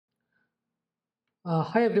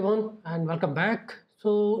Hi everyone and welcome back.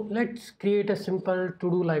 So let's create a simple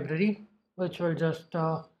to-do library which will just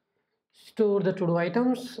store the to-do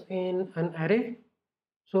items in an array.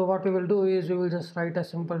 So what we will do is we will just write a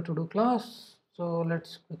simple to-do class. So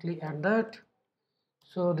let's quickly add that.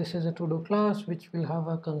 So this is a to-do class which will have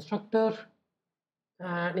a constructor,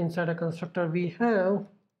 and inside a constructor we have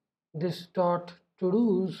this dot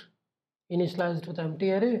to-dos initialized with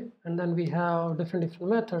empty array, and then we have different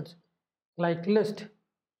methods like list,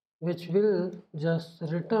 which will just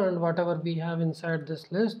return whatever we have inside this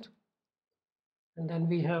list. And then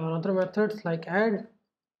we have another methods like add.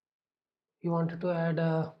 You wanted to add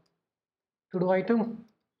a to-do item.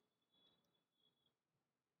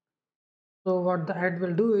 So what the add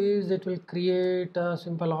will do is it will create a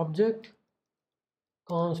simple object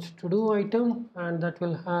const to-do item, and that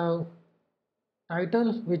will have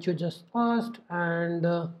title which you just passed and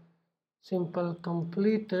simple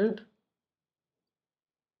completed.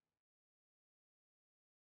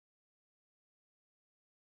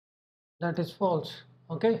 That is false.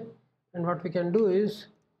 Okay, and what we can do is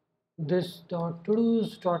this dot to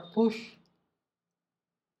do's dot push.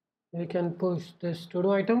 We can push this to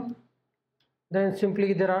do item. Then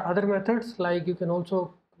simply there are other methods like you can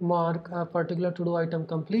also mark a particular to do item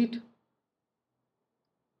complete,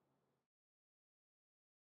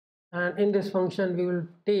 and in this function we will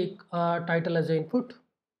take a title as an input.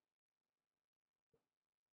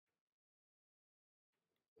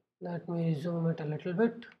 Let me zoom it a little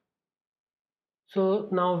bit. So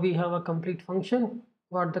now we have a complete function.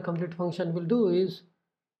 What the complete function will do is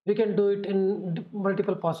we can do it in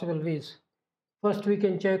multiple possible ways. First we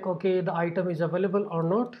can check, okay, the item is available or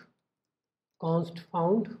not. Const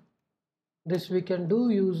found. This we can do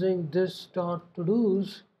using this dot to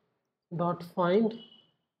do's dot find,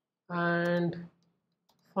 and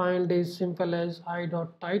find is simple as I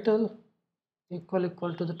dot title equal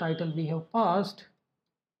to the title we have passed.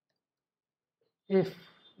 If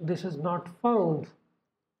this is not found,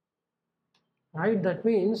 right, that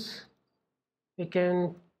means we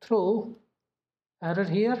can throw error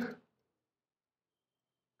here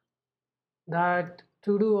that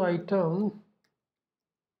to do item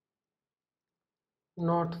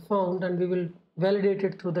not found, and we will validate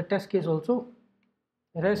it through the test case also.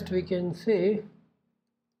 Rest we can say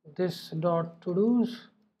this dot to do's,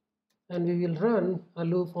 and we will run a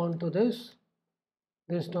loop onto this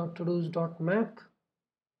dot to do's dot map,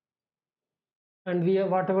 and we are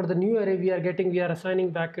whatever the new array we are getting, we are assigning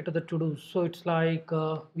back it to the to do's. So it's like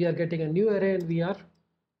we are getting a new array and we are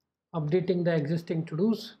updating the existing to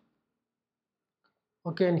do's.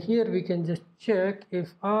 Okay, and here we can just check if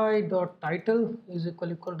I dot title is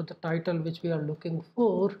equal to the title which we are looking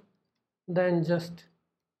for, then just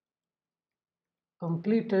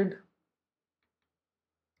completed.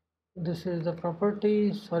 This is the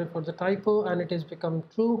property, sorry for the typo, and it is become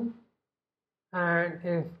true. And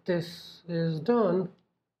if this is done,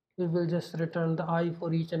 we will just return the I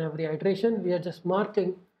for each and every iteration. We are just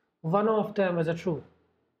marking one of them as a true.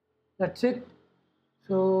 That's it.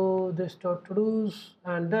 So this dot to do's,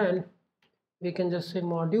 and then we can just say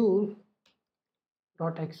module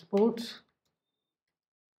dot exports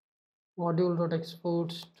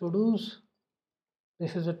to do's.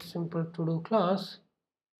 This is a simple to do class.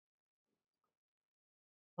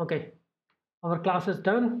 Okay, our class is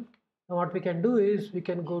done. Now what we can do is we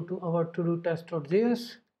can go to our to do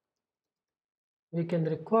test.js. We can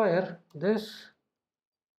require this.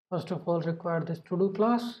 First of all, require this to do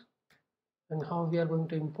class, and how we are going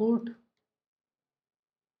to import.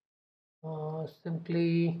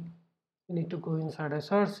 Simply we need to go inside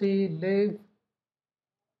src lib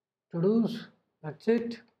to do's. That's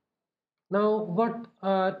it. Now what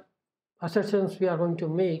assertions we are going to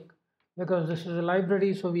make, because this is a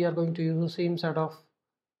library, so we are going to use the same set of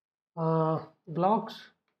blocks.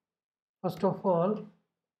 First of all,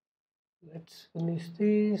 let's finish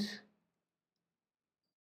these.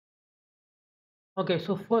 Okay,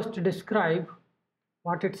 so first to describe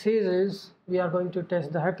what it says is we are going to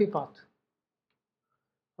test the happy path.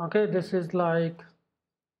 Okay, this is like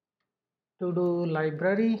to do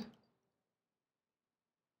library,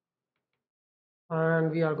 and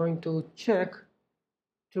we are going to check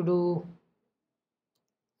to do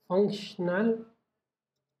functional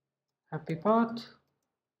happy path,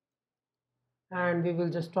 and we will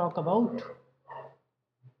just talk about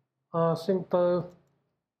simple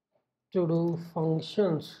to do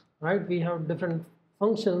functions, right? We have different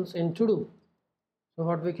functions in to do. So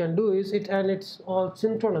what we can do is it's all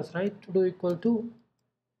synchronous, right? To do equal to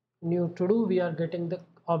new to do, we are getting the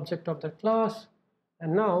object of the class,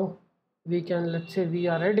 and now we can, let's say we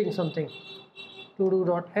are adding something, to do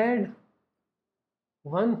dot add,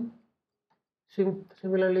 1.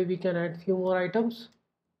 Similarly, we can add few more items,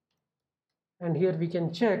 and here we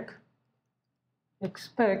can check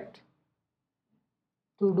expect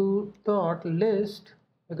to do dot list,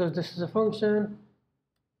 because this is a function.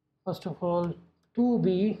 First of all, to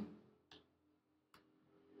be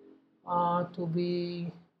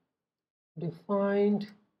defined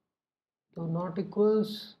to not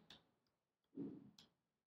equals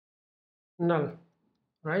null,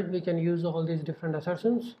 right? We can use all these different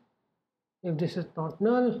assertions. If this is not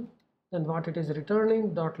null, then what it is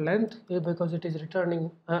returning dot length, because it is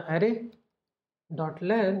returning array, dot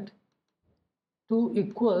length to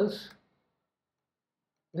equals,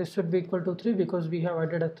 this should be equal to 3 because we have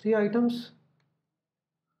added a 3 items,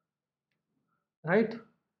 right?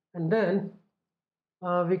 And then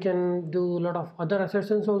we can do a lot of other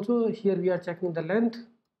assertions also. Here we are checking the length.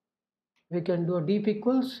 We can do a deep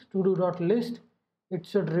equals to do dot list. It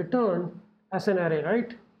should return as an array,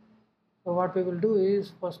 right? So what we will do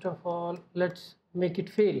is, first of all, let's make it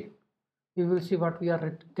fail. We will see what we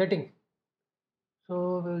are getting.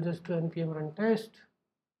 So we will just do npm run test,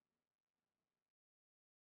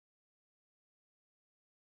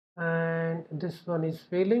 and this one is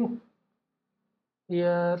failing.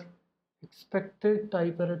 Here expected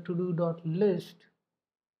type error to do dot list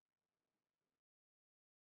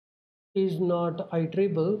is not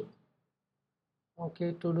iterable.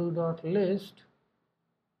 Okay, to do dot list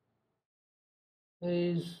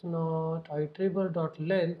is not iterable. Dot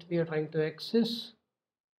length we are trying to access.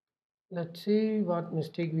 Let's see what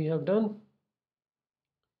mistake we have done.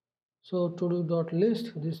 So to do dot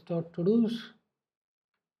list, this dot to do's.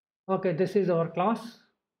 Okay, this is our class.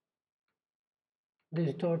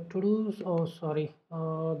 This dot to do's. Oh, sorry.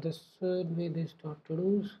 This should be this dot to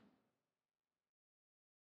do's.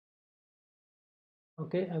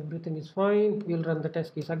 Okay, everything is fine. We'll run the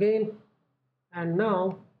test case again, and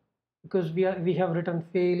now because we have written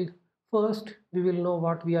failed first, we will know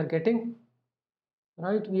what we are getting,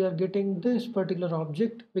 right? We are getting this particular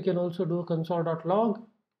object. We can also do console.log,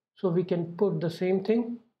 so we can put the same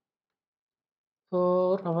thing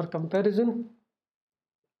for our comparison.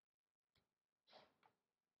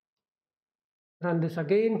 Run this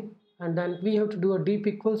again, and then we have to do a deep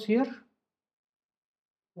equals here.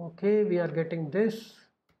 Okay, we are getting this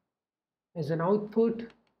as an output.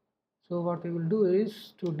 So what we will do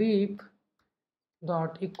is to deep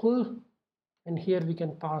dot equal, and here we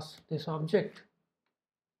can pass this object,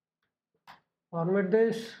 format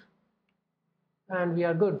this, and we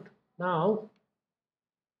are good. Now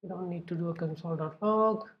we don't need to do a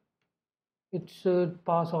console.log. It should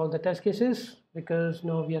pass all the test cases because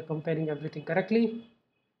now we are comparing everything correctly.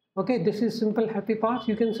 Okay, this is simple happy path,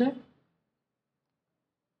 you can say,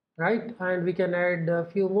 right? And we can add a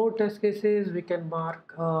few more test cases. We can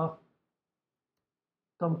mark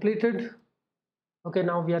completed. Okay,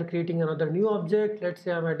 now we are creating another new object. Let's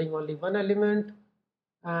say I'm adding only one element,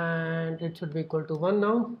 and it should be equal to 1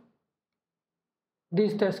 now.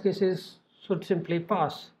 These test cases should simply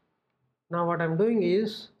pass. Now what I'm doing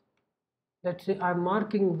is, let's say I'm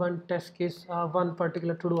marking one test case, one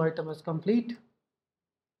particular to do item as complete,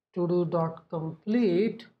 to do dot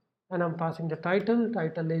complete, and I'm passing the title.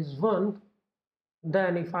 Title is 1.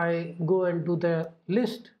 Then if I go and do the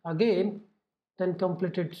list again, then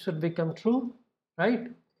completed should become true, right?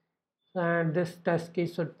 And this test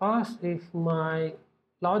case should pass if my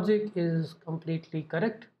logic is completely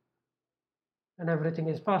correct and everything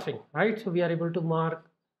is passing, right? So we are able to mark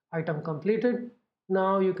item completed.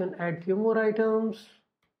 Now you can add few more items.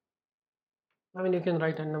 I mean, you can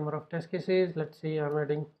write a number of test cases. Let's say I'm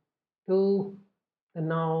adding 2, and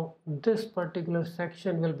now this particular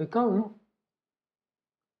section will become,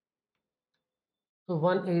 so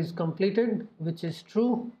 1 is completed, which is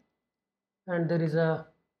true, and there is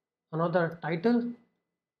another title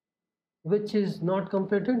which is not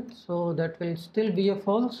completed, so that will still be a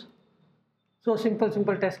false. So simple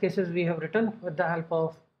test cases we have written with the help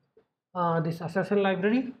of this assertion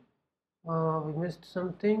library. We missed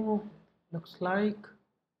something, looks like.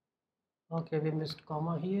 Okay, we missed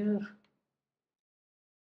comma here,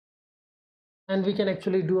 and we can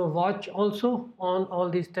actually do a watch also on all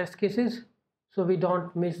these test cases, so we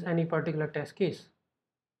don't miss any particular test case,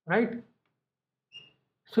 right?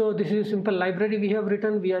 So this is a simple library we have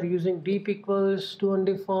written. We are using deep equals to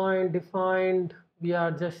undefined, defined. We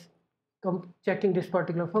are just checking this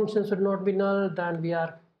particular function should not be null. Then we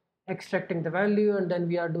are extracting the value, and then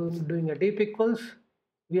we are doing a deep equals.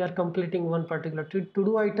 We are completing one particular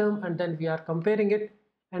to-do item, and then we are comparing it.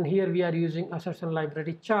 And here we are using assertion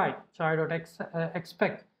library chai,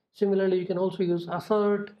 chai.expect. Similarly, you can also use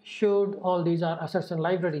assert, should. All these are assertion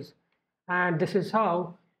libraries. and this is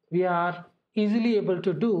how we are easily able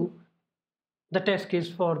to do the test case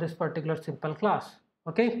for this particular simple class.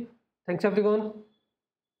 Okay, thanks everyone.